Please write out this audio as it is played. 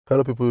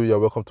Hello people, you're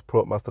welcome to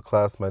Pro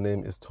Masterclass. My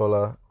name is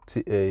Tola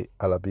T.A.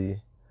 Alabi.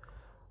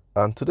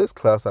 And today's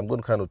class I'm going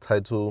to kind of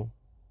title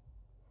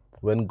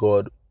When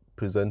God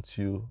Presents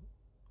You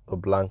a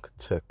Blank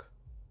Check.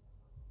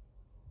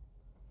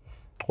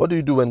 What do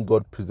you do when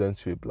God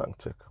presents you a blank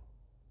check?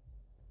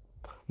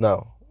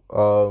 Now,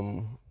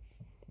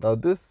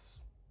 this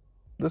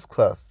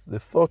class, the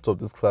thought of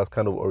this class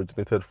kind of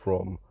originated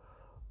from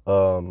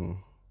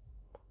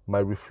my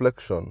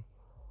reflection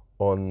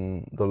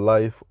on the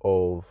life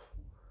of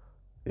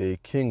a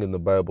king in the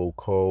Bible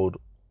called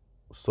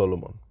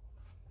Solomon.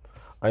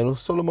 I know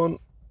Solomon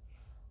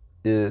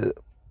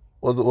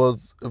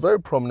was a very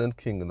prominent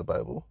king in the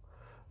Bible.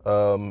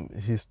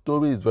 His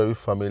story is very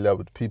familiar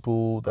with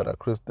people that are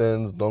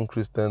Christians,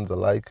 non-Christians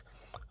alike.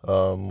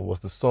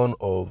 Was the son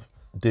of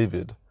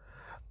David,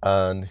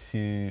 and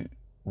he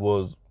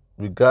was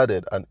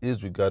regarded and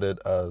is regarded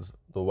as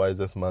the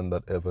wisest man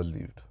that ever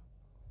lived.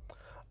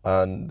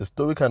 And the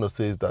story kind of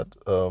says that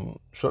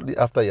shortly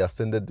after he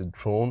ascended the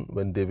throne,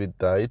 when David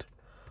died,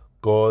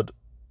 God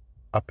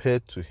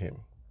appeared to him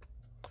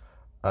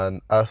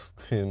and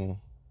asked him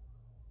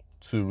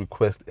to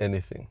request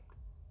anything.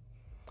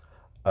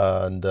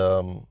 And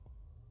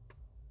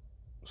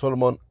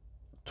Solomon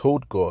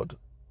told God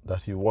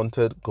that he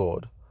wanted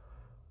God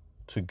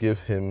to give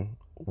him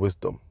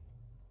wisdom,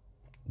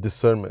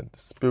 discernment,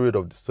 spirit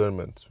of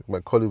discernment. We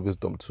might call it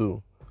wisdom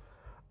too.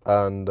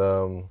 And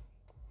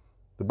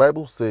the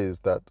Bible says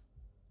that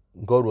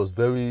God was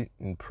very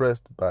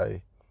impressed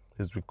by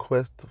his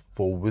request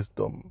for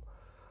wisdom.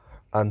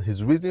 And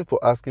his reason for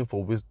asking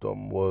for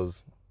wisdom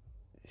was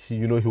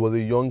he was a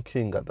young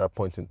king at that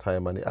point in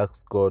time, and he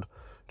asked God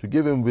to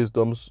give him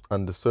wisdom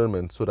and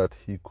discernment so that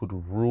he could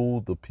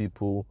rule the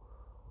people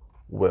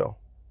well.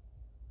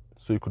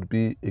 So he could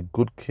be a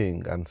good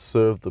king and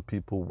serve the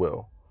people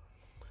well.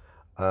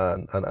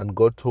 And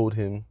God told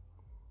him,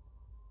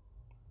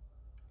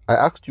 I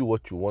asked you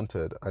what you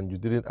wanted, and you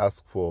didn't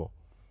ask for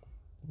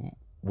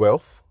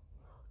wealth.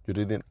 You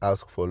didn't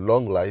ask for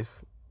long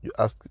life. You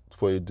asked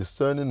for a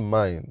discerning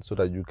mind so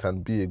that you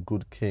can be a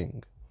good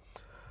king.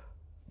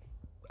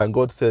 And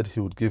God said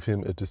he would give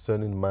him a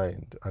discerning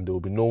mind, and there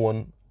will be no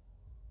one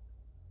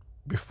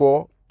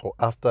before or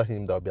after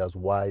him that will be as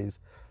wise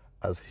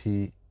as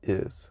he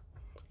is,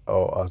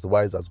 or as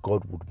wise as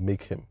God would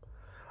make him.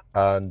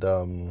 And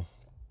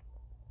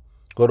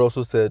God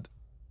also said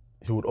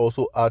he would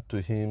also add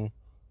to him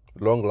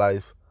long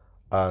life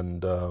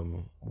and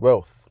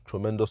wealth,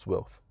 tremendous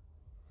wealth.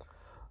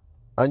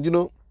 And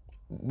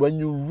when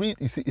you read,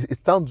 you see,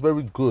 it sounds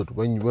very good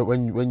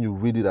when you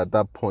read it at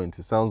that point.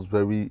 It sounds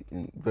very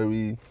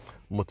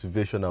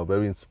motivational,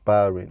 very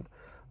inspiring,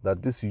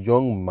 that this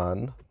young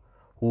man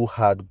who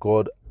had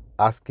God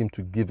ask him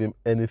to give him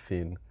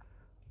anything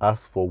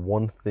asked for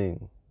one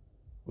thing,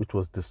 which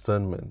was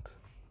discernment,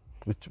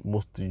 which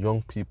most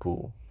young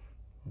people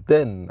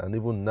then and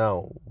even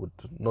now would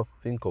not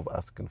think of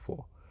asking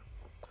for.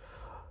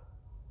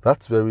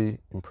 That's very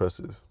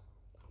impressive.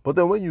 But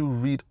then when you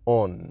read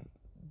on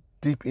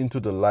deep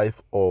into the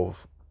life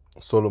of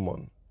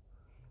Solomon,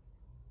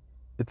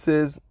 it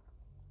says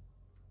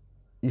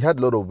he had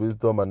a lot of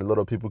wisdom, and a lot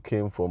of people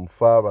came from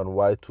far and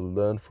wide to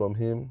learn from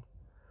him,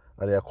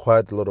 and he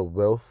acquired a lot of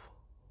wealth.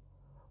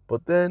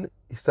 But then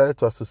he started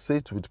to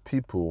associate with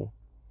people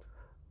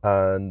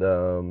and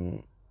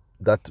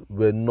that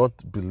were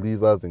not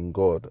believers in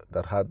God,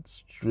 that had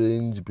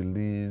strange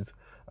beliefs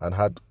and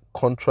had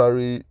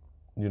contrary,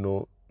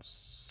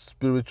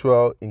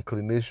 spiritual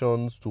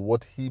inclinations to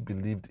what he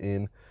believed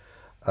in.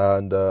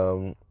 And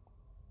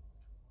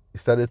he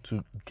started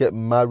to get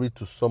married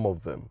to some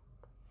of them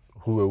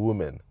who were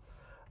women.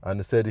 And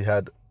he said he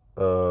had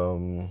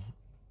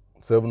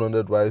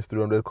 700 wives,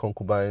 300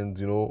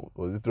 concubines,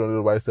 was it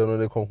 300 wives,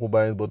 700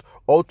 concubines? But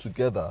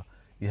altogether,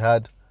 he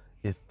had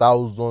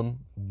 1,000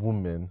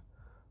 women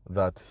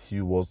that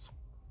he was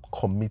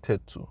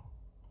committed to.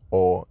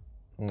 Or,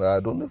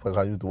 I don't know if I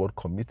can use the word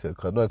committed,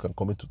 because I know I can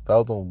commit to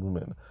 1,000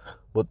 women.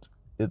 But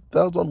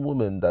 1,000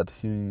 women that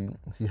he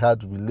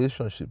had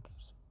relationships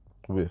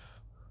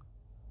with,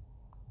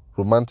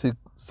 romantic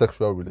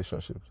sexual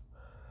relationships.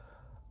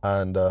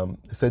 And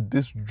he said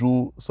this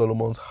drew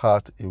Solomon's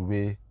heart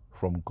away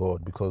from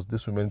God, because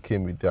these women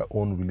came with their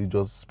own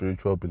religious,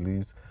 spiritual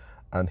beliefs,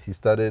 and he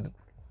started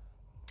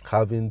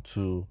having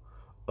to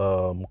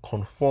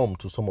conform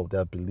to some of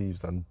their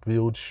beliefs and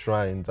build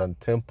shrines and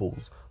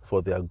temples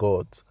for their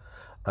gods.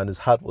 And his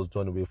heart was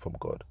drawn away from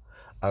God.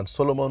 And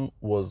Solomon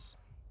was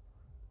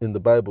in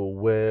the Bible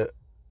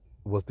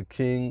was the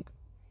king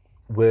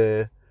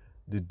where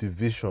the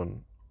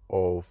division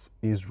of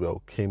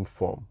Israel came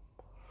from,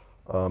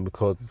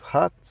 because his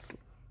heart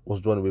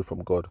was drawn away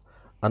from God.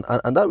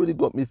 And that really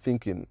got me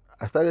thinking.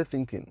 I started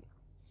thinking,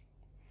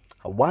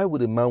 why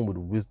would a man with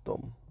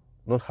wisdom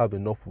not have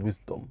enough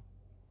wisdom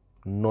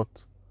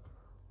not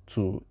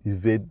to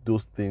evade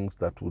those things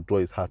that would draw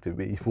his heart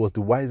away? If he was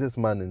the wisest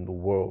man in the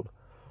world,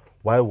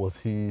 why was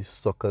he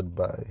suckered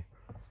by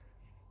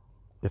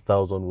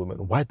 1,000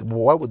 women? Why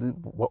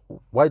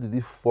did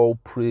he fall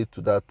prey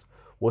to that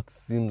what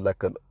seemed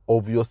like an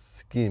obvious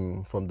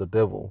scheme from the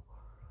devil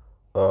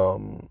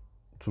to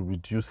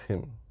reduce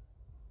him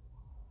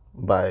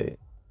by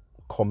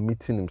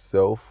committing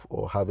himself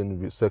or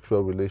having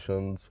sexual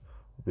relations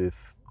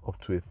with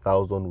up to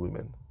 1,000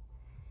 women.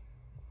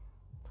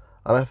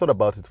 And I thought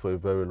about it for a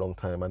very long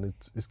time, and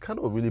it kind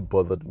of really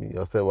bothered me. I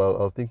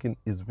was thinking,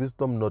 is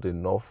wisdom not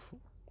enough?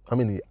 I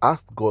mean, he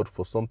asked God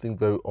for something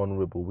very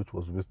honorable, which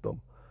was wisdom.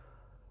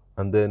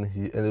 And then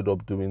he ended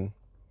up doing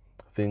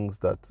things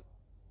that,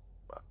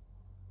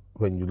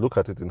 when you look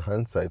at it in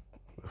hindsight,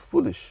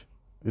 foolish.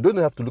 You don't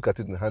have to look at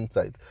it in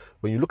hindsight.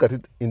 When you look at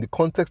it in the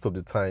context of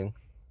the time,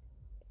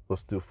 it was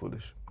still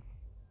foolish.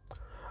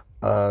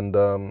 And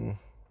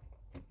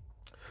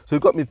so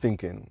it got me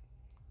thinking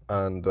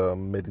and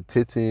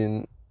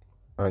meditating,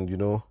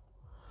 and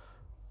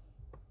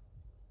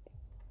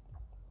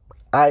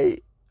I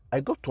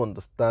got to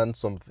understand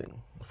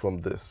something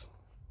from this.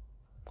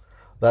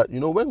 That,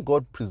 when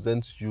God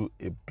presents you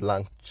a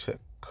blank check,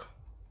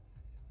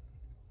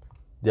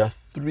 there are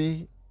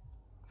 3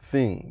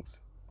 things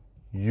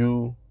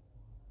you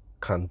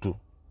can do.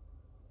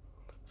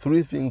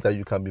 3 things that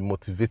you can be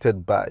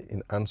motivated by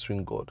in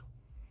answering God.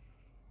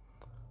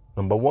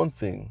 Number 1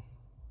 thing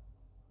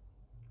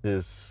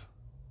is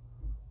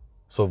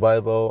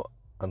survival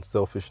and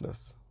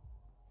selfishness.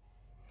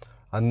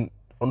 And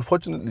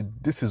unfortunately,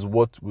 this is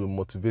what will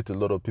motivate a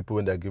lot of people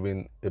when they're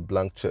given a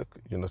blank check,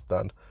 you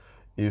understand?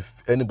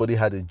 If anybody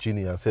had a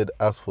genie and said,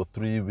 ask for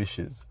 3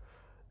 wishes,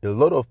 a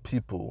lot of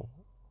people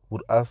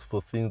would ask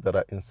for things that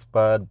are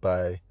inspired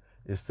by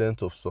a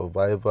sense of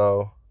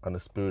survival and a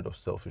spirit of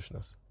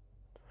selfishness.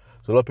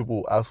 So a lot of people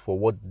will ask for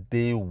what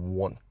they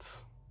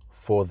want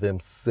for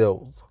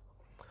themselves.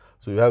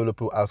 So you have a lot of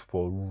people ask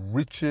for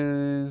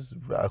riches,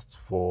 ask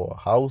for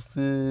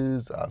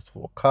houses, ask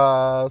for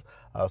cars,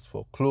 ask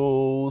for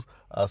clothes,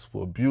 ask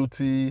for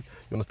beauty.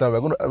 You understand?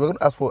 We're going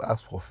to ask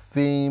for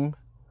fame.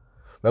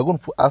 We're going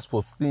to ask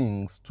for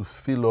things to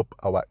fill up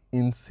our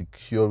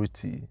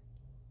insecurity.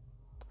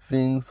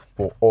 Things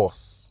for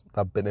us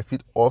that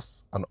benefit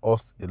us and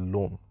us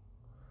alone.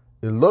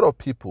 A lot of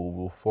people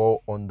will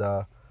fall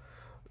under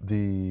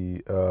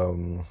the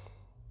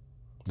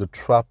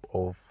trap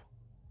of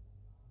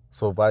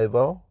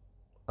survival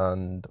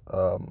and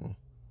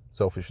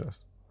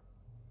selfishness.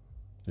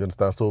 You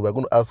understand? So we're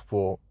going to ask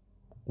for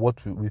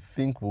what we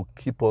think will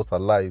keep us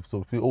alive.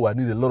 So I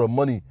need a lot of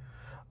money,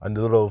 and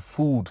a lot of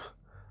food,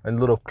 and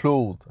a lot of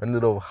clothes, and a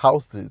lot of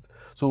houses.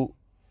 So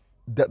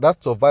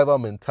that survival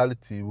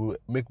mentality will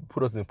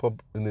put us in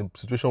a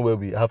situation where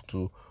we have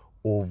to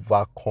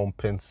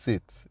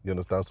overcompensate. You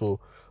understand? So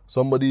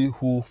somebody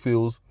who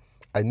feels,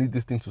 I need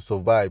this thing to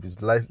survive,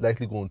 is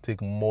likely going to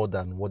take more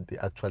than what they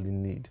actually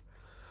need.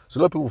 So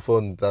a lot of people fall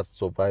in that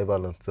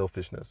survival and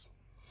selfishness.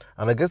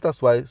 And I guess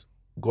that's why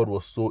God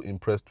was so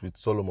impressed with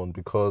Solomon,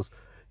 because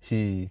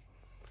he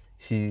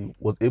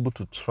was able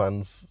to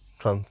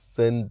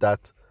transcend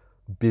that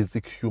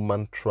basic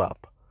human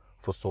trap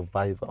for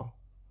survival.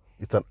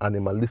 It's an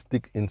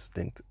animalistic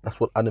instinct. That's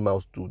what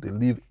animals do. They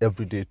live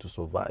every day to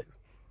survive.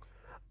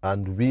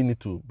 And we need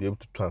to be able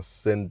to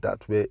transcend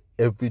that, where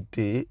every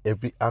day,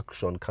 every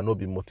action cannot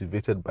be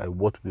motivated by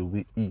what will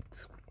we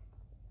eat,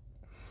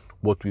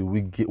 what will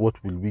we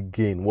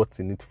gain, what's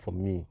in it for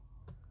me.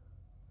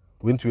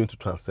 We need to be able to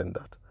transcend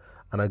that.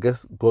 And I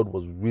guess God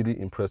was really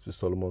impressed with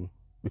Solomon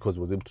because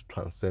he was able to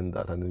transcend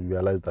that, and he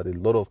realized that a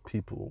lot of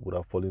people would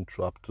have fallen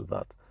trapped to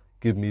that.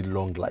 Give me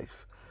long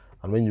life.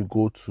 And when you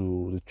go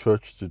to the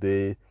church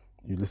today,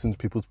 you listen to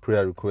people's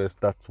prayer requests,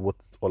 that's what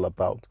it's all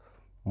about.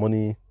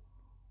 Money,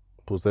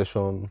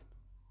 possession,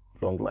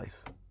 long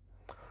life.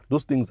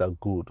 Those things are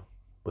good,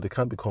 but they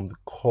can't become the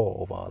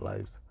core of our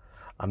lives.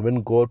 And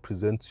when God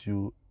presents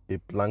you a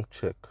blank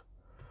check,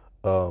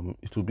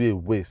 it will be a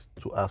waste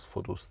to ask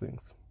for those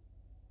things.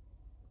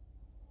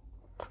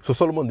 So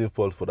Solomon didn't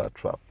fall for that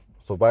trap.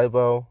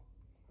 Survival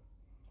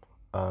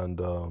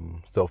and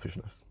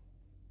selfishness.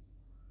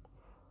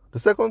 The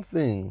second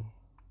thing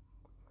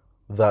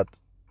that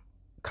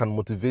can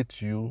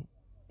motivate you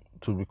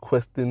to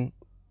requesting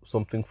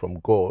something from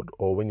God,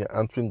 or when you're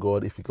answering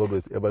God, if God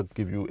will ever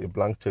give you a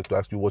blank check to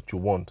ask you what you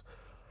want,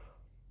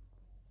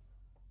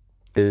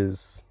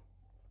 is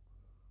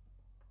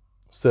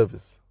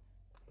service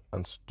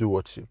and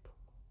stewardship.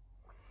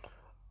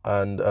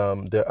 And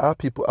there are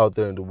people out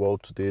there in the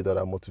world today that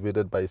are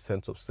motivated by a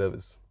sense of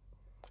service,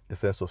 a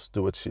sense of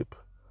stewardship.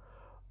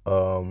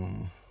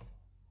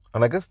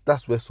 And I guess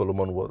that's where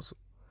Solomon was.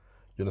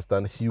 You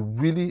understand? He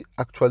really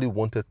actually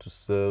wanted to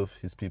serve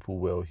his people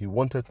well. He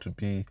wanted to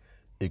be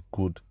a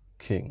good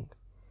king.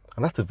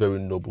 And that's a very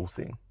noble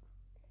thing.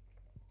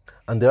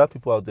 And there are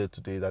people out there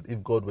today that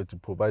if God were to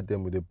provide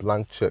them with a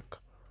blank check,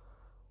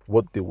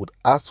 what they would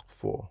ask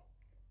for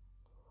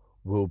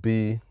will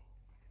be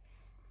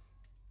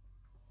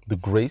the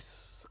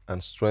grace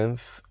and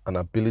strength and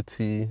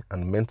ability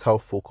and mental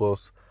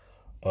focus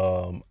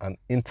and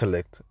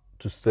intellect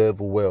to serve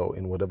well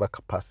in whatever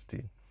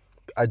capacity.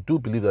 I do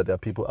believe that there are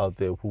people out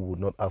there who would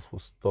not ask for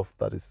stuff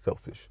that is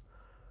selfish.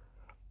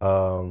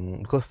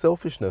 Because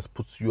selfishness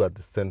puts you at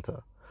the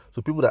center.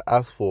 So people that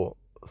ask for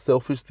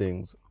selfish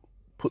things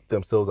put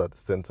themselves at the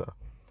center.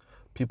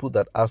 People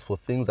that ask for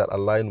things that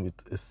align with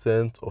a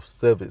sense of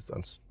service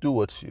and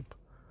stewardship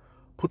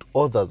put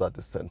others at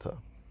the center.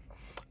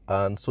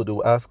 And so they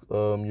will ask,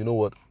 you know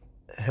what,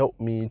 help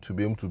me to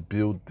be able to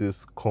build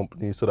this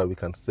company so that we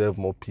can serve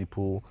more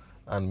people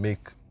and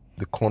make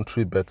the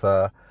country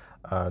better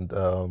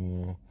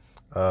and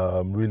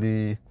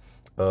really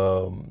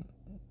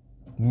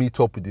meet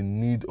up with the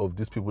need of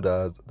these people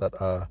that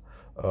are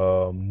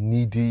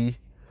needy.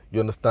 You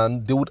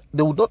understand? They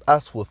would not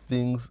ask for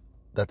things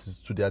that is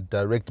to their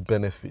direct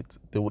benefit.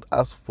 They would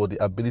ask for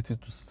the ability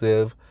to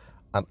serve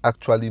and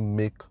actually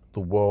make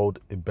the world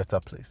a better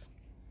place.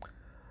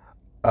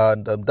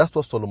 And that's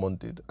what Solomon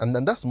did.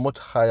 And that's much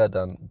higher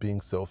than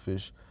being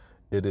selfish.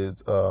 It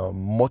is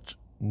much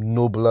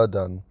nobler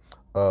than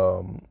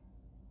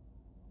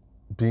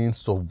being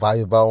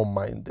survival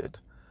minded.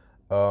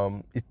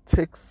 It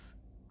takes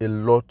a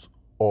lot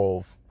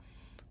of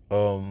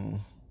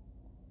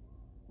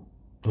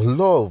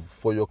love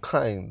for your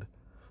kind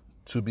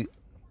to be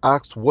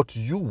asked what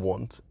you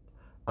want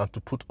and to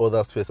put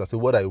others first and say,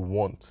 what I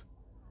want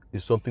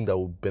is something that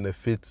will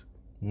benefit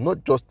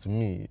not just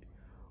me,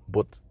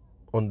 but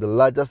on the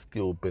larger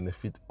scale,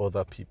 benefit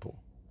other people.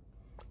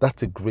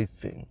 That's a great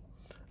thing.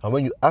 And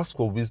when you ask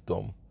for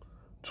wisdom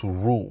to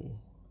rule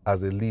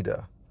as a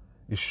leader,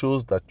 it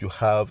shows that you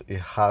have a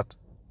heart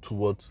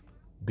towards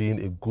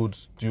being a good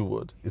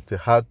steward. It's a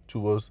heart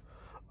towards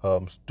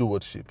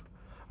stewardship.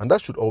 And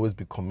that should always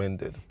be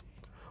commended.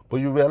 But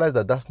you realize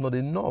that that's not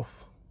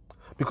enough.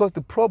 Because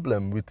the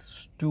problem with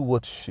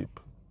stewardship,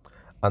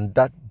 and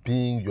that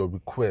being your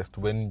request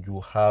when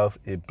you have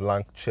a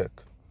blank check,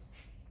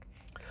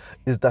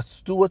 is that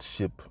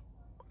stewardship,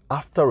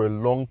 after a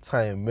long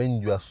time,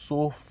 when you are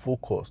so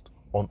focused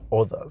on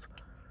others,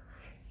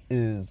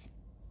 is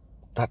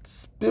that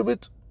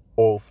spirit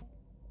of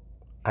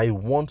I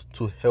want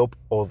to help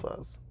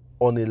others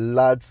on a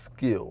large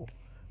scale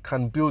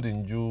can build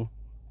in you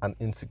an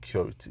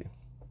insecurity.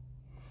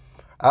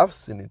 I've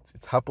seen it.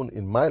 It's happened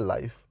in my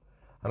life,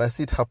 and I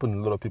see it happen in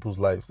a lot of people's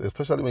lives,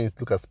 especially when you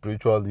look at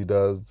spiritual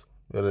leaders,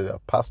 whether they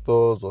are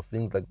pastors or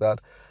things like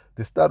that.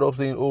 They start off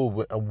saying, oh,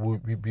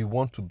 we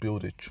want to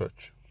build a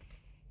church.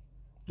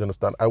 You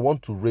understand? I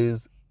want to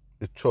raise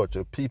a church,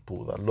 a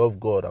people that love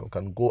God and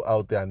can go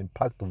out there and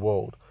impact the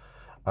world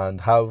and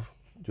have,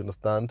 you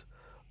understand,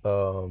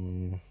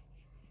 other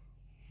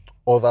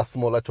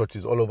smaller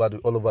churches all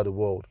over the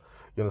world.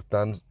 You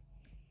understand?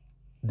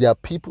 There are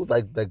people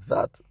like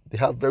that. They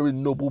have very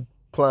noble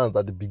plans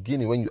at the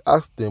beginning. When you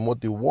ask them,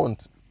 what they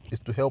want is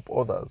to help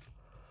others.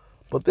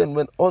 But then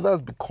when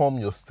others become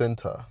your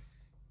center,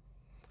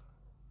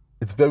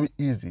 it's very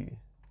easy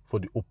for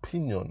the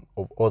opinion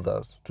of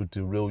others to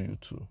derail you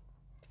too.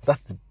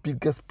 That's the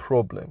biggest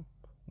problem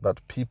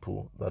that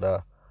people that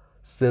are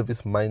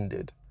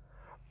service-minded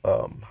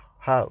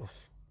have.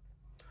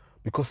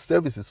 Because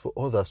service is for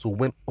others. So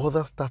when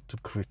others start to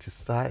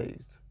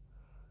criticize,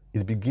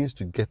 it begins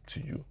to get to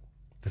you.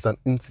 There's an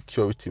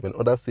insecurity when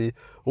others say,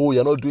 oh,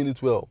 you're not doing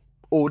it well.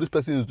 Oh, this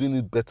person is doing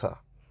it better.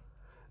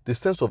 The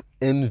sense of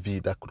envy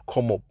that could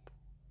come up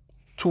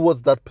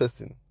towards that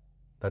person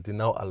that they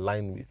now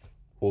align with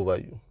over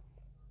you.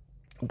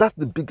 That's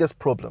the biggest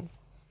problem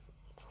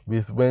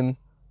with when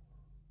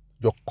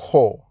your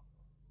core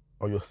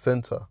or your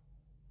center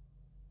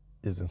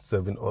is in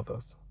serving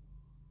others.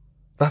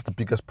 That's the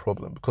biggest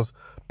problem because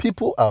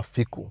people are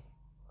fickle.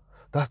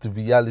 That's the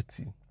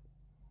reality.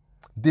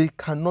 They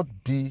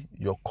cannot be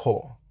your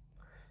core.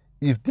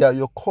 If they are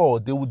your core,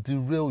 they will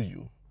derail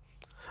you.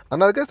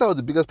 And I guess that was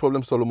the biggest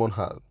problem Solomon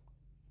had.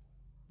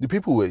 The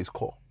people were his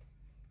core.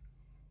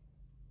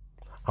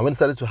 And when he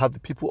started to have the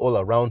people all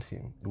around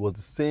him, it was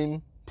the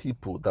same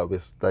people that were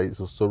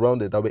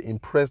surrounded, that were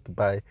impressed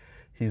by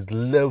his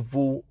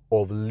level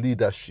of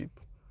leadership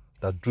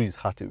that drew his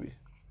heart away.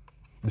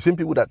 The same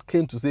people that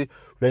came to say,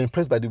 we're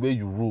impressed by the way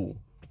you rule.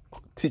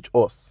 Teach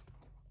us.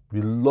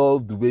 We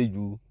love the way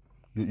you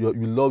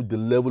love the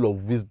level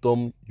of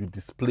wisdom you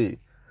display.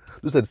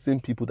 Those are the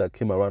same people that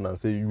came around and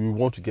said, we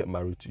want to get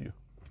married to you.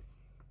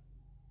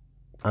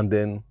 And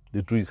then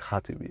they drew his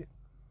heart away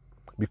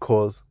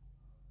because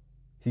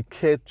he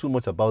cared too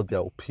much about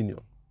their opinion.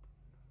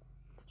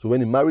 So when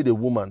he married a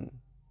woman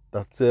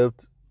that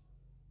served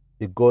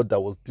a God that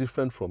was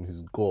different from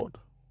his God,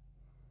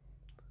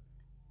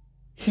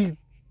 he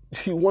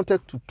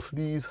wanted to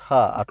please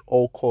her at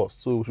all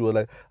costs. So she was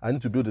like, I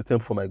need to build a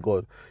temple for my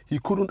God. He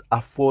couldn't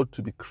afford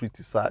to be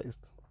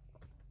criticized.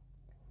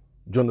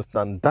 Do you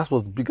understand? That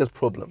was the biggest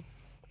problem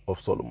of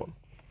Solomon.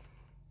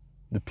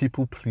 The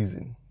people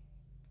pleasing.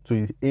 So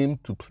he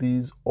aimed to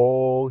please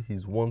all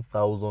his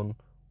 1,000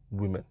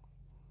 women.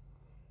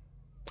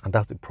 And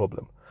that's the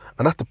problem.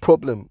 And that's the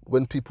problem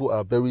when people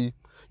are very,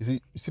 you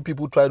see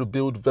people try to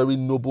build very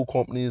noble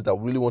companies that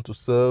really want to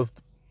serve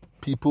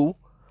people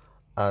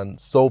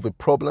and solve a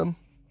problem.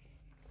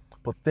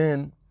 But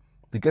then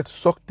they get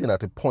sucked in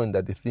at a point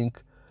that they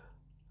think,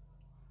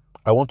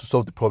 I want to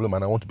solve the problem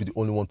and I want to be the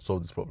only one to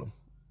solve this problem.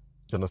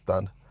 You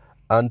understand?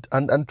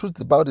 And truth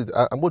about it,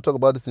 I'm going to talk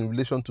about this in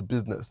relation to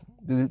business.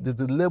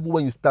 There's a level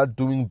when you start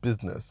doing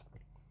business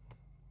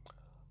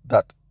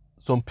that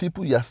some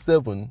people year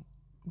 7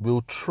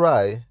 will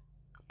try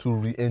to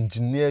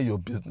re-engineer your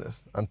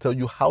business and tell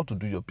you how to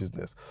do your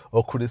business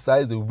or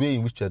criticize the way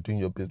in which you're doing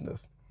your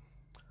business.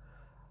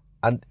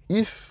 And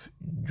if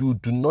you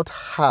do not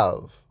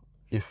have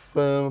a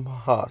firm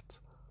heart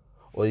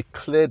or a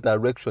clear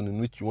direction in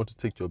which you want to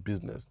take your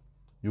business,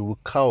 you will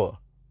cower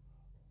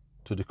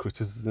to the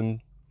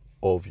criticism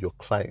of your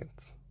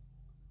clients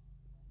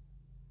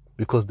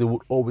because they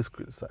would always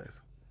criticize.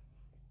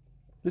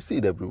 You see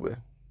it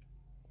everywhere.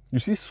 You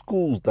see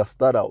schools that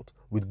start out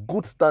with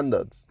good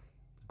standards,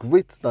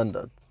 great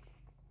standards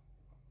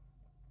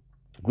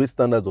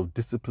of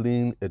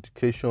discipline,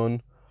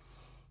 education,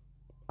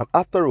 and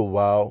after a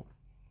while,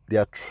 they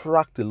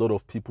attract a lot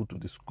of people to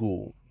the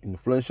school,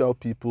 influential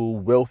people,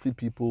 wealthy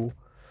people,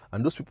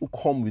 and those people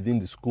come within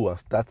the school and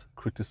start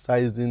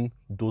criticizing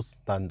those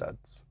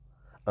standards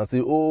and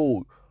say,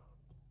 oh,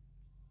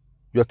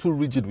 you're too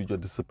rigid with your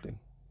discipline.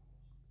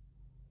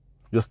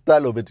 Your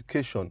style of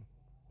education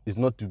is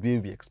not the way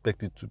we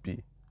expect it to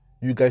be.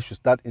 You guys should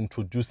start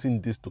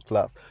introducing this to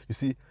class. You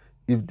see,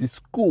 if the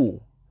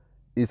school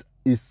is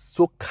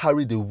so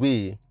carried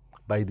away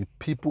by the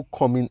people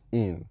coming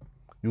in,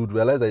 you would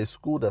realize that a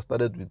school that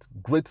started with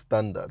great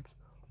standards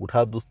would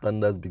have those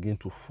standards begin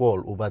to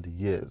fall over the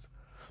years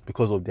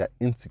because of their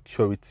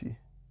insecurity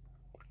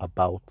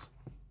about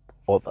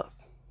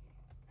others.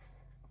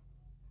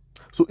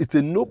 So it's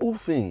a noble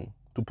thing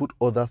to put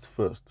others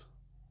first,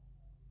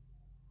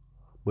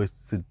 but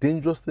it's a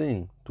dangerous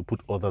thing to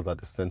put others at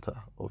the center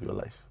of your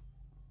life,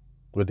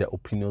 where their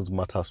opinions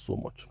matter so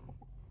much.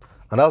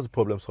 And that was the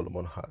problem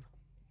Solomon had.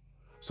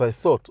 So I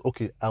thought,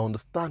 okay, I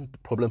understand the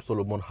problem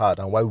Solomon had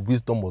and why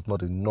wisdom was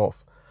not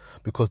enough,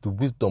 because the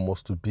wisdom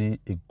was to be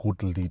a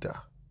good leader.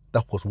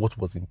 That was what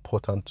was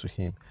important to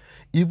him.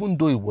 Even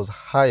though it was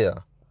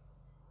higher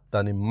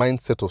than a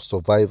mindset of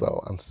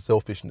survival and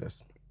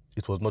selfishness,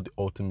 it was not the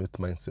ultimate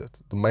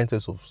mindset. The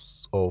mindset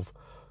of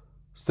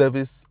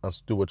service and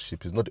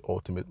stewardship is not the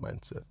ultimate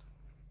mindset.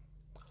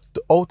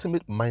 The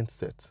ultimate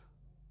mindset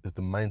is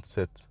the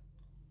mindset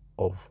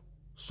of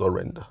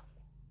surrender.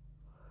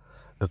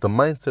 It's the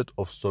mindset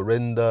of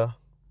surrender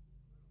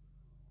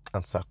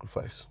and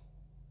sacrifice.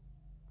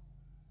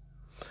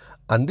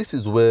 And this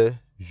is where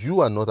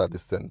you are not at the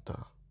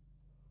center.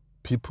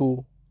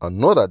 People are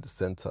not at the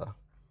center.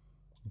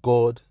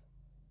 God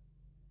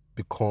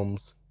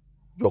becomes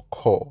your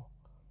core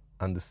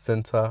and the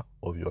center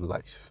of your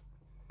life.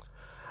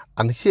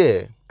 And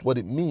here, what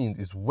it means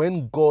is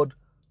when God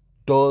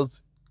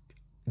does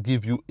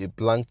give you a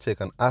blank check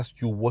and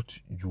ask you what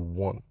you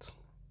want,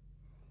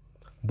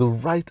 the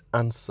right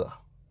answer,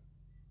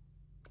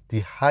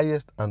 the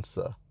highest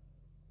answer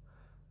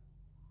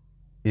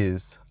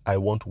is, I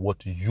want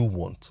what you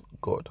want,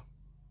 God.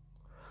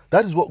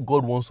 That is what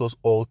God wants us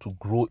all to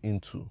grow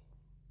into.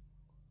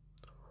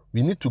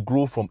 We need to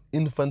grow from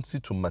infancy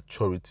to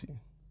maturity,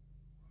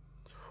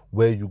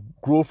 where you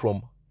grow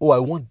from, oh, I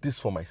want this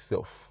for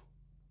myself,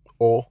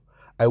 or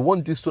I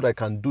want this so that I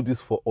can do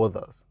this for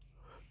others,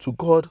 to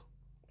God,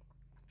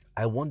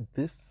 I want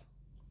this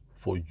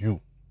for you.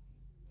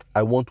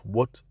 I want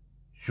what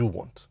you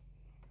want.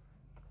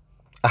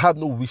 I have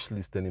no wish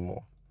list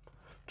anymore.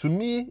 To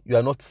me, you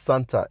are not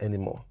Santa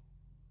anymore.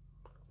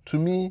 To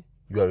me,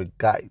 you are a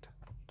guide.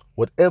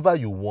 Whatever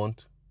you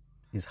want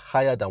is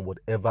higher than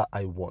whatever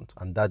I want,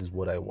 and that is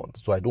what I want.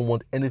 So I don't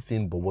want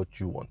anything but what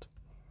you want.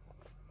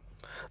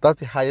 That's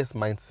the highest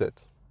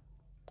mindset.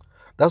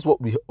 That's what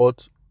we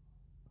ought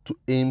to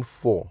aim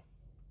for.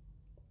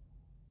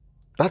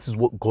 That is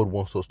what God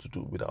wants us to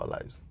do with our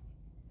lives.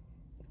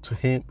 To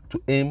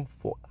aim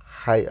for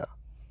higher.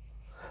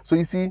 So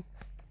you see,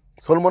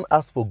 Solomon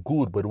asked for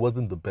good, but it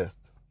wasn't the best.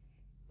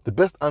 The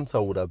best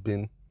answer would have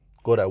been,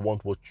 God, I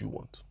want what you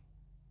want.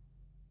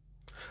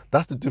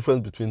 That's the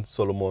difference between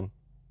Solomon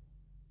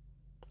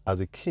as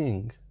a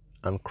king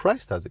and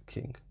Christ as a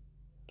king.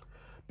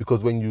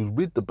 Because when you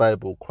read the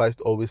Bible,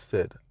 Christ always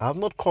said, I have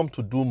not come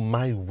to do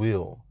my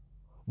will,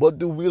 but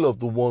the will of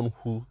the one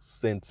who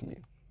sent me.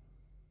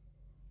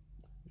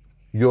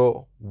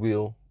 Your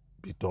will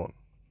be done.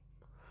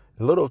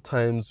 A lot of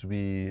times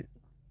we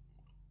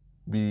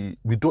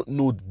don't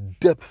know the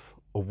depth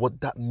of what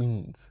that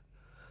means.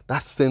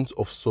 That sense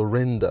of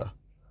surrender.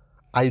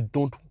 I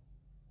don't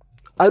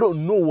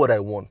know what I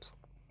want.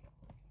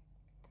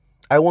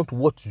 I want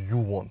what you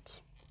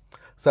want.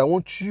 So I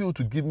want you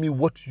to give me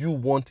what you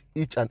want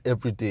each and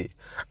every day.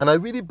 And I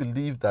really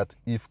believe that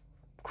if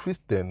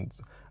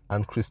Christians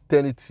and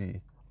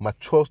Christianity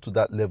matures to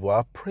that level,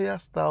 our prayer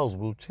styles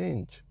will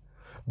change.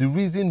 The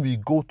reason we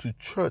go to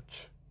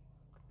church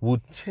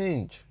would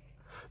change.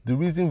 The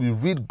reason we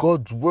read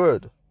God's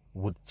word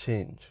would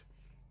change.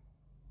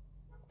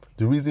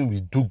 The reason we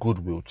do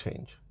good will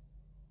change.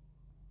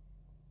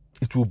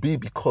 It will be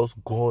because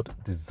God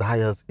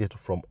desires it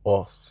from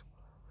us,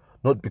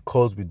 not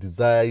because we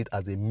desire it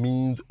as a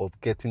means of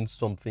getting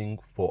something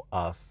for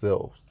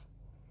ourselves.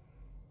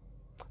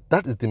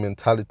 That is the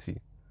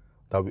mentality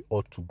that we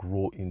ought to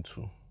grow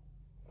into.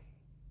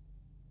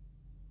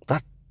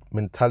 That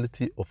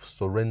mentality of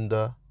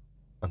surrender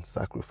and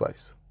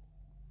sacrifice.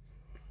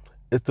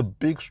 It's a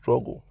big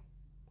struggle.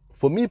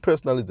 For me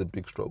personally, it's a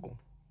big struggle.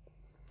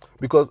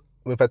 Because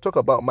if I talk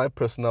about my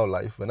personal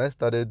life, when I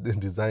started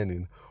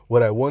designing,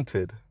 what I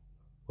wanted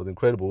was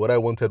incredible. What I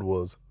wanted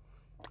was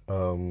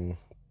to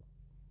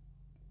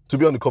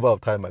be on the cover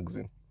of Time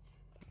magazine,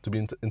 to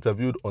be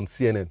interviewed on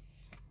CNN.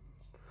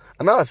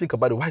 And now I think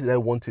about it, why did I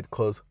want it?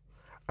 Because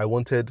I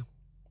wanted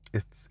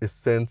a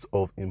sense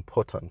of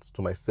importance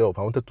to myself.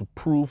 I wanted to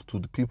prove to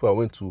the people I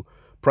went to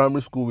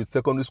primary school with,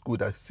 secondary school,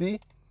 that see,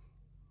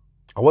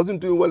 I wasn't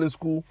doing well in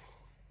school,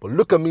 but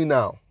look at me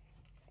now.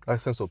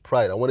 That sense of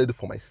pride, I wanted it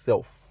for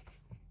myself.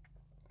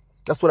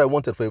 That's what I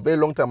wanted for a very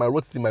long time. I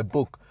wrote it in my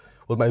book.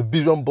 It was my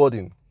vision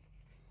boarding.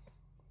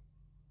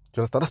 Do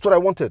you understand? That's what I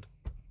wanted.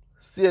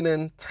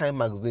 CNN, Time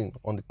magazine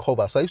on the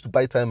cover. So I used to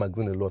buy Time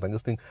magazine a lot and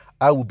just think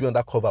I will be on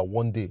that cover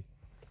one day.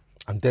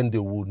 And then they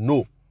will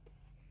know.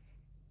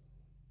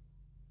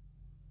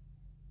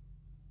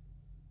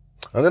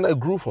 And then I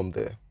grew from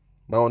there.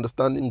 My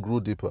understanding grew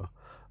deeper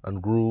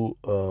and grew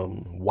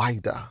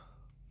wider.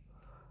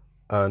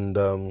 And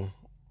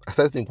I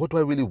started thinking, what do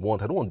I really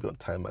want? I don't want to be on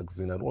Time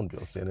magazine. I don't want to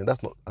be on CNN.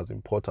 That's not as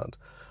important.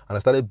 And I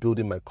started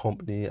building my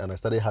company, and I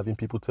started having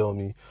people tell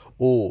me,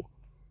 oh,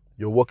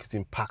 your work is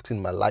impacting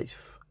my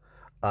life.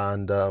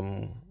 And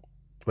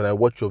when I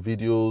watch your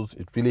videos,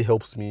 it really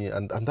helps me.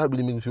 And that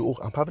really makes me feel,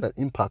 oh, I'm having an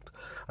impact.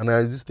 And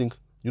I just think,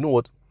 you know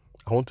what?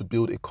 I want to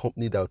build a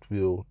company that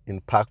will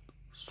impact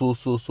so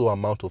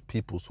amount of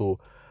people. So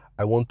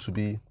I want to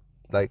be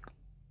like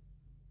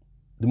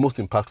the most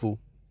impactful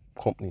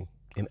company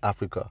in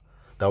Africa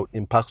that will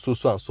impact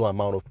so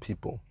amount of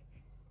people.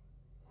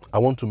 I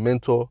want to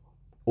mentor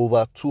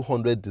over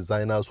 200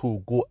 designers who will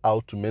go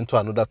out to mentor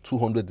another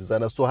 200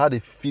 designers. So I had a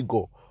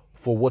figure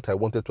for what I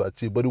wanted to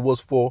achieve, but it was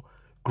for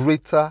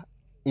greater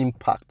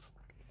impact.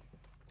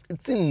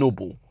 It seemed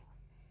noble.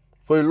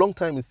 For a long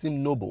time, it seemed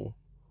noble.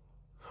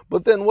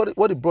 But then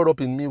what it brought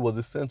up in me was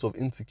a sense of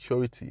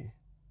insecurity.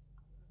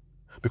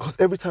 Because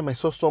every time I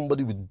saw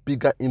somebody with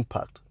bigger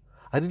impact,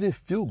 I didn't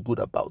feel good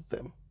about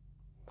them.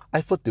 I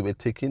thought they were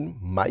taking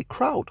my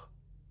crowd.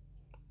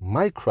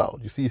 My crowd.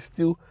 You see, it's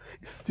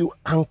still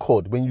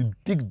anchored. When you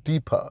dig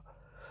deeper,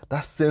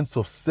 that sense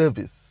of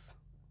service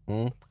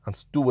and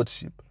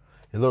stewardship,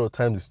 a lot of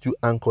times it's still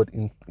anchored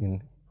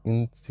in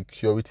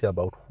insecurity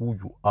about who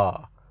you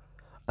are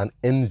and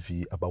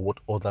envy about what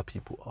other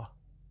people are.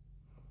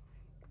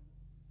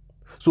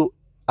 So,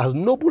 as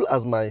noble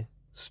as my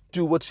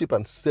stewardship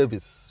and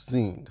service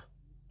seemed,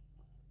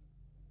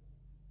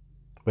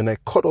 when I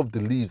cut off the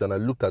leaves and I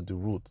looked at the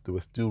roots, they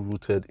were still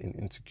rooted in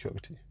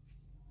insecurity.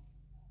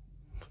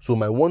 So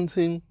my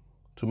wanting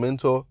to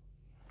mentor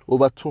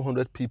over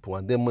 200 people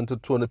and then mentor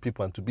 200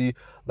 people and to be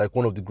like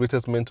one of the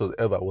greatest mentors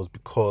ever was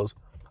because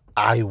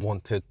I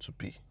wanted to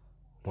be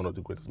one of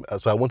the greatest.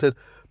 So I wanted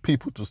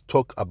people to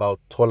talk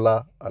about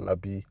Tola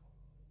Alabi.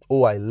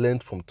 Oh, I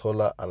learned from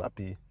Tola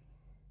Alabi.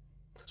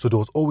 So there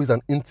was always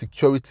an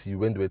insecurity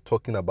when they were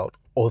talking about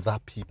other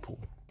people.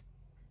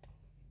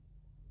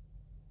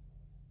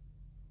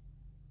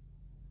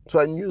 So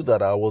I knew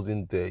that I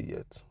wasn't there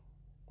yet.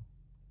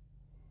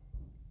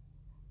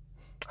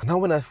 And now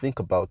when I think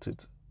about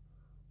it,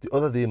 the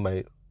other day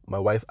my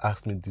wife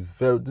asked me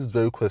this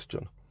very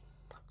question.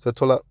 Said,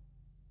 Tola,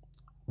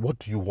 what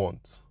do you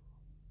want?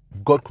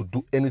 If God could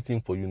do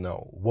anything for you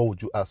now, what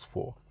would you ask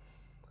for?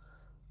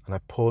 And I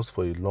paused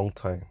for a long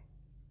time.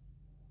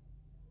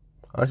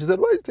 And she said,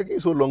 why is it taking you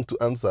so long to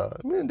answer?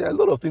 I mean, there are a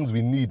lot of things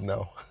we need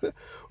now.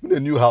 We need a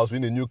new house, we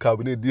need a new car,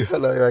 we need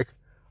like,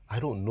 I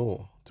don't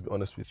know, to be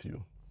honest with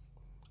you.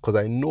 Because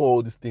I know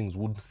all these things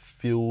would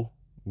fill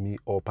me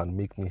up and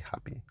make me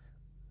happy.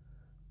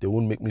 They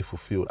won't make me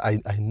fulfilled. I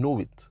know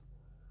it.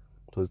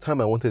 So the time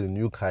I wanted a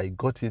new car, I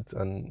got it,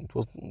 and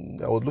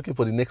I was looking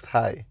for the next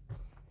high.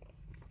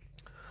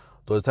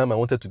 So the time I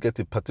wanted to get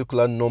a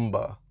particular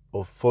number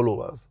of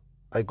followers,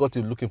 I got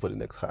it looking for the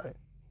next high.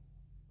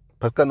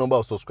 Particular number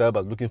of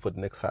subscribers looking for the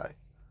next high.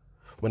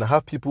 When I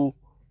have people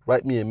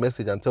write me a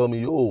message and tell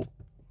me, yo,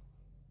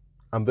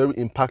 I'm very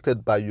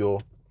impacted by your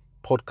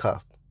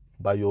podcast,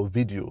 by your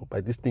video,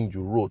 by this thing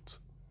you wrote.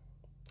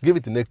 Give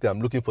it the next day,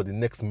 I'm looking for the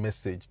next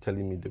message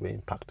telling me they were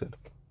impacted.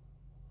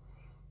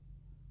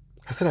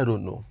 I said, I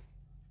don't know.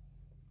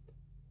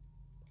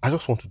 I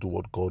just want to do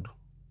what God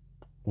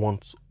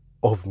wants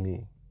of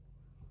me.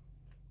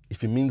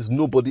 If it means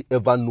nobody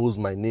ever knows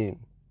my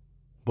name,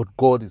 but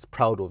God is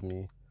proud of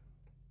me,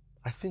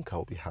 I think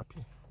I'll be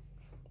happy,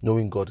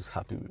 knowing God is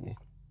happy with me.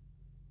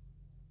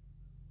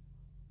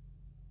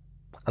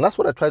 And that's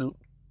what I try to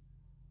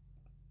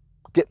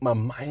get my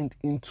mind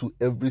into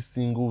every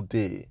single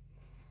day.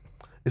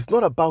 It's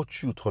not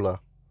about you, Tola.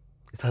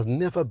 It has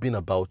never been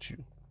about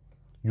you.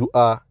 You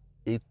are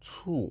a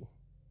tool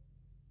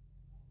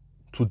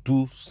to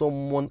do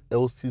someone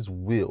else's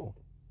will.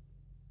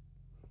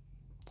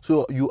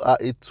 So you are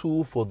a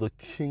tool for the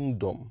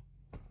kingdom.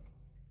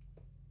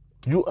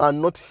 You are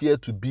not here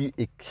to be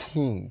a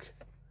king.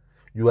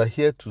 You are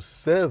here to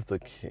serve the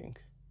King.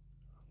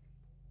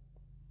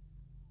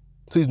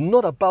 So it's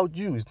not about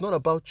you. It's not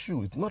about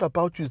you. It's not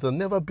about you. It's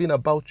never been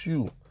about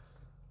you.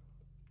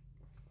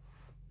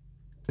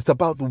 It's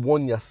about the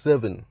one you're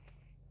serving.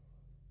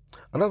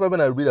 And that's why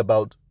when I read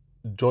about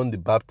John the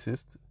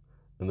Baptist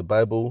in the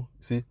Bible,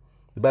 see,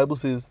 the Bible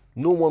says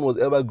no one was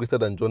ever greater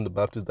than John the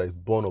Baptist that is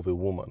born of a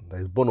woman,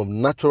 that is born of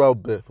natural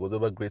birth, was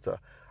ever greater.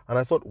 And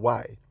I thought,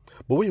 why?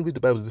 But when you read the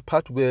Bible, there's a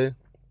part where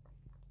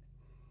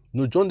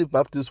John the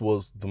Baptist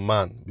was the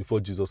man before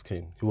Jesus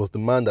came. He was the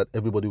man that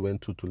everybody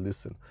went to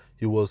listen.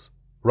 He was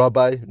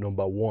rabbi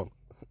number one.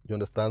 You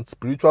understand?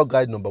 Spiritual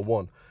guide number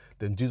one.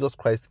 Then Jesus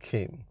Christ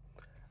came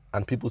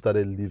and people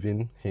started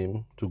leaving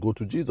him to go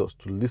to Jesus,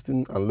 to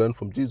listen and learn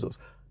from Jesus.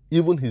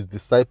 Even his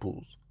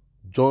disciples,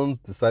 John's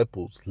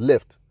disciples,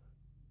 left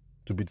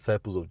to be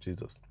disciples of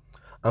Jesus.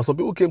 And some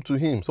people came to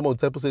him. Some of the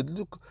disciples said,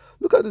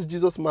 look at this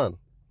Jesus man.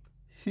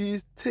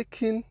 He's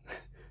taking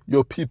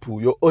your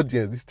people, your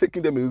audience, he's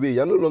taking them away.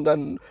 You're no longer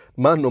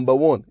man number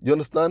one. You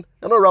understand?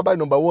 You're not rabbi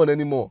number one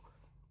anymore.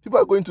 People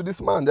are going to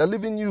this man. They're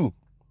leaving you.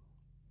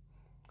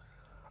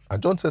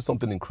 And John says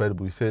something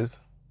incredible. He says,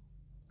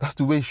 that's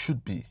the way it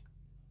should be.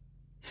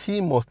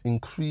 He must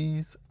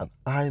increase and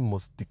I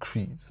must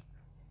decrease.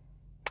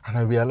 And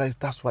I realized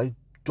that's why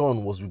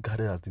John was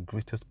regarded as the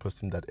greatest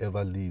person that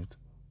ever lived,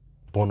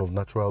 born of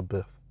natural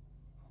birth.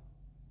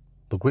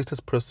 The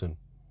greatest person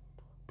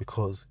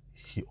because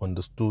he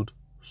understood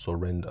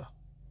surrender.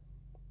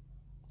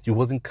 He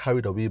wasn't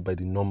carried away by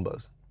the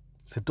numbers.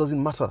 He said, it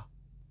doesn't matter.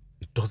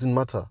 It doesn't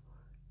matter.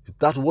 If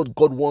that's what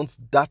God wants,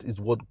 that is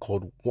what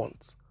God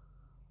wants.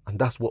 And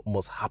that's what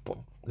must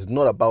happen. It's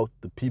not about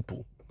the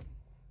people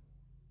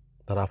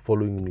that are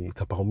following me.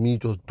 It's about me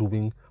just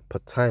doing per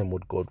time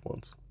what God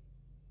wants.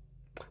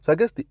 So I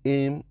guess the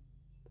aim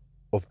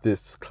of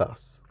this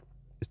class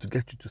is to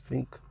get you to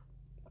think.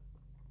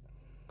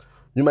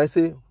 You might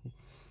say,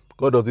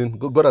 God has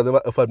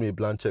never offered me a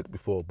blank check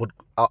before, but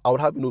I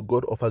would have you know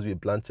God offers you a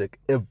blank check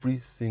every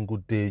single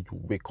day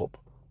you wake up.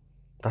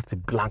 That's a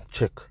blank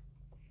check.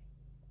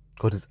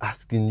 God is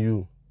asking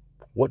you,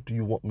 what do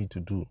you want me to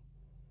do?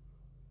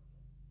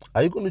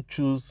 Are you going to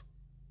choose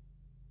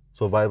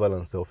survival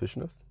and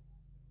selfishness?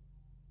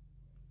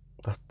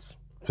 That's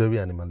very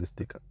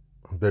animalistic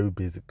and very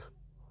basic.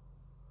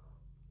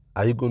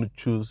 Are you going to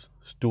choose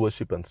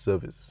stewardship and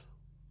service?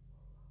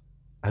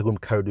 Are you going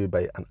to be carried away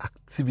by an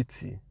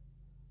activity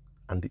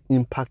and the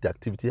impact the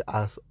activity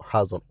has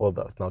on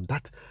others? Now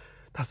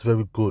that's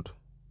very good,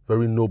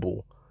 very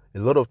noble. A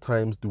lot of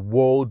times the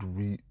world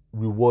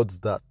rewards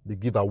that. They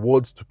give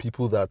awards to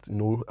people that,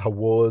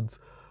 awards,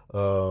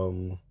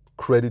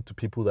 credit to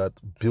people that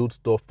build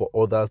stuff for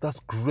others. That's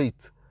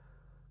great.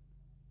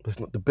 But it's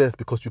not the best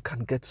because you can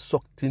get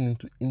sucked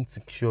into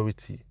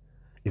insecurity.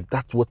 If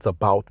that's what's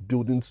about,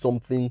 building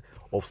something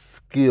of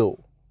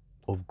scale,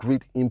 of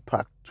great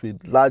impact to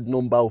a large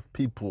number of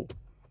people.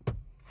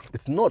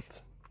 It's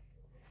not.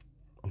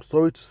 I'm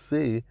sorry to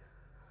say,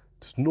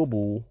 it's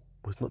noble,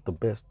 but it's not the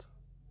best.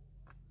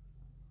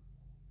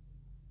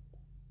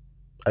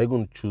 Are you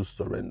going to choose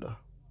surrender?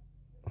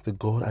 And say,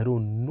 God, I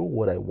don't know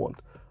what I want.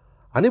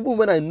 And even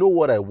when I know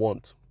what I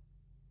want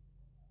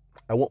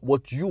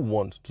what you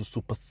want to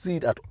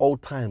supersede at all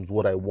times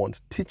what I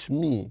want. Teach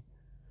me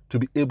to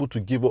be able to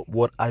give up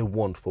what I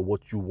want for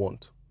what you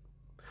want.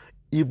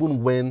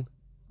 Even when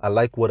I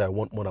like what I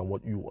want more than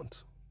what you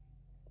want.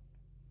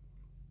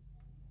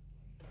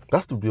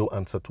 That's the real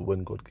answer to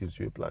when God gives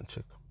you a blank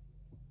check.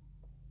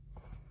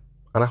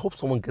 And I hope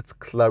someone gets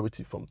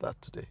clarity from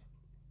that today.